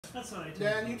That's what I do.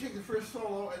 Then you take the first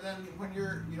solo, and then when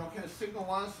you're, kind of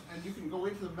signal us, and you can go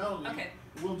into the melody. Okay.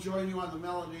 We'll join you on the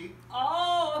melody.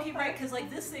 Oh, okay, right. Because like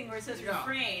this thing where it says Yeah.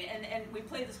 refrain, and we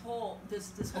play this whole whole. So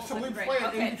we section, play right? it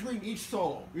Okay. in between each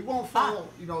solo. We won't follow,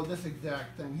 this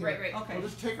exact thing here. Right. Okay. We'll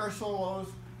just take our solos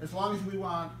as long as we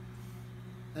want,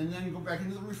 and then you go back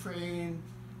into the refrain.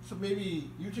 So maybe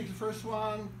you take the first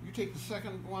one, you take the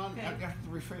second one Okay. after the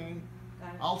refrain.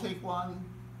 Got it. I'll take one,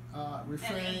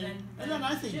 refrain, and then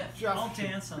I think shift. Jeff I'll should-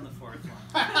 dance on the fourth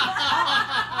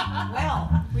one.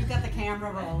 Well, we've got the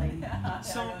camera rolling.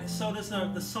 So does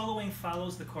the soloing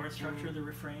follows the chord structure of the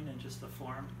refrain and just the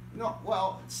form? No,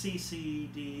 well, C, C,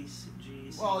 D, C,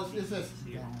 G, C, well, D, it's this.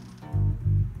 C, or-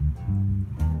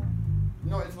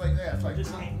 No, it's like that. It's like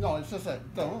Just hang- no, it's just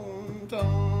that dun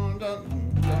dun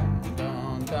dun dun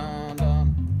dun dun dun.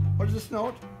 What is this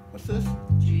note? What's this?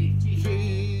 G. G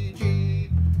G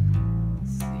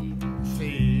C.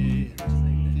 C. Just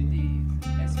like the D.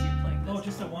 As you play this. Oh,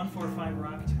 just a 1-4-5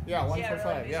 rocked. Yeah, 1 for really,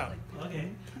 5. Yeah, basically. Okay.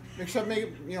 except make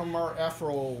it more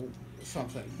Afro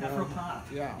something. Afro pop.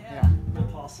 Yeah, Yeah. yeah. Little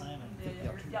Paul Simon.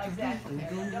 Yeah, exactly.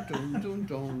 Dun, Yep. dun, dun, dun,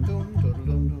 dun, dun,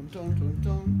 dun, dun, dun,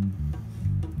 dun.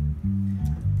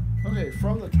 Okay,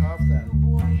 from the top Oh then.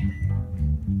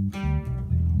 boy.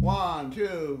 1,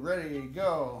 2, ready,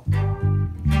 go.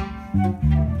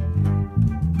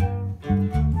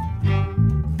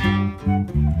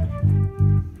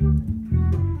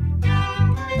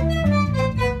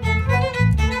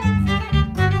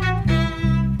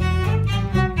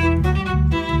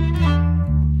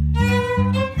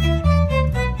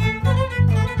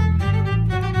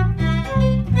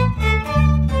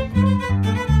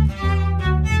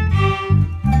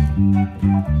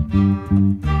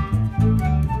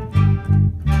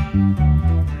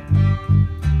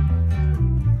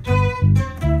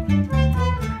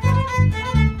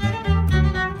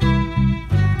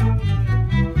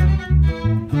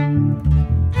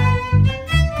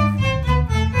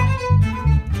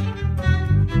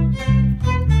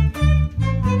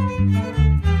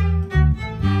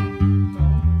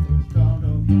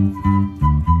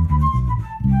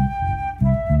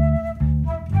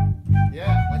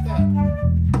 Yeah, like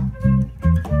that.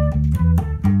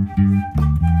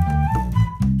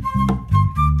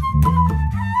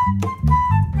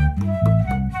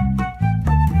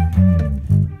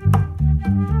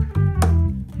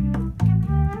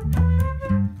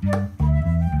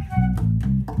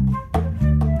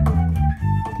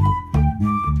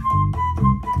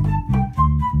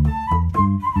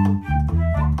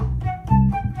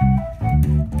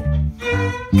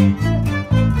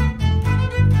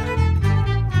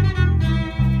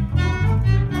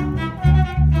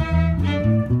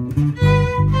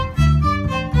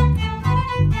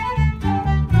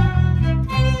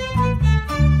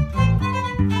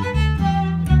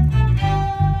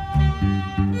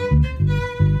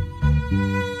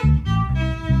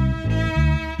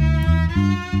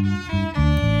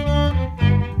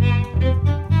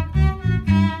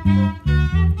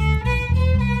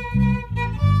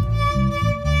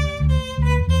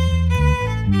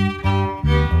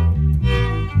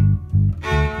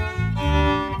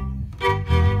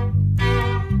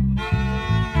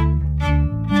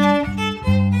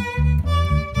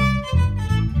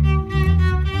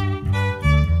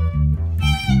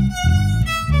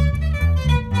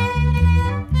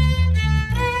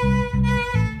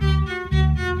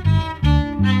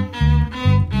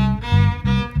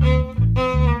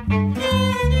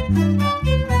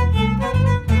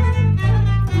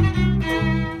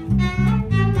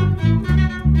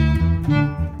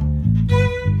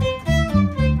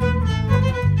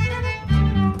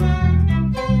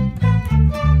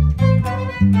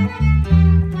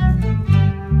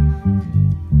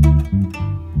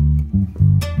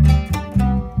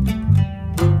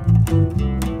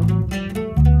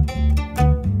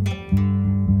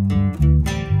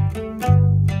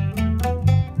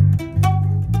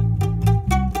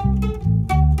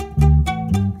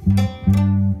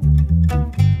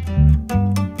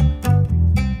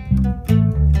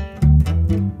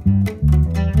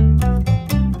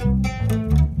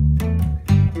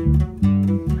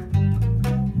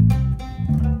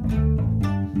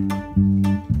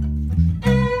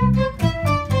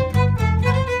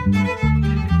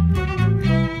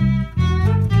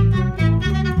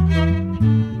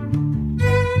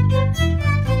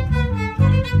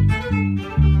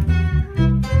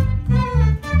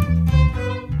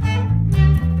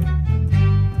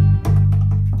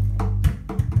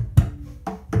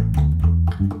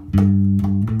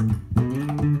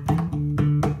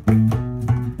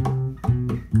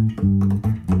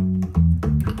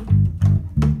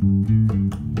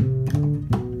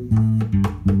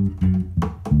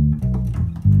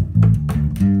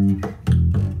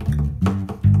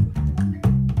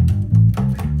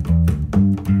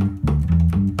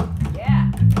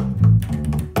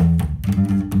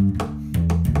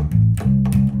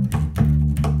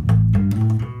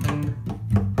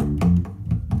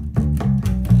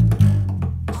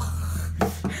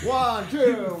 1,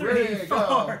 2, 3, ready, 4.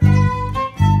 go.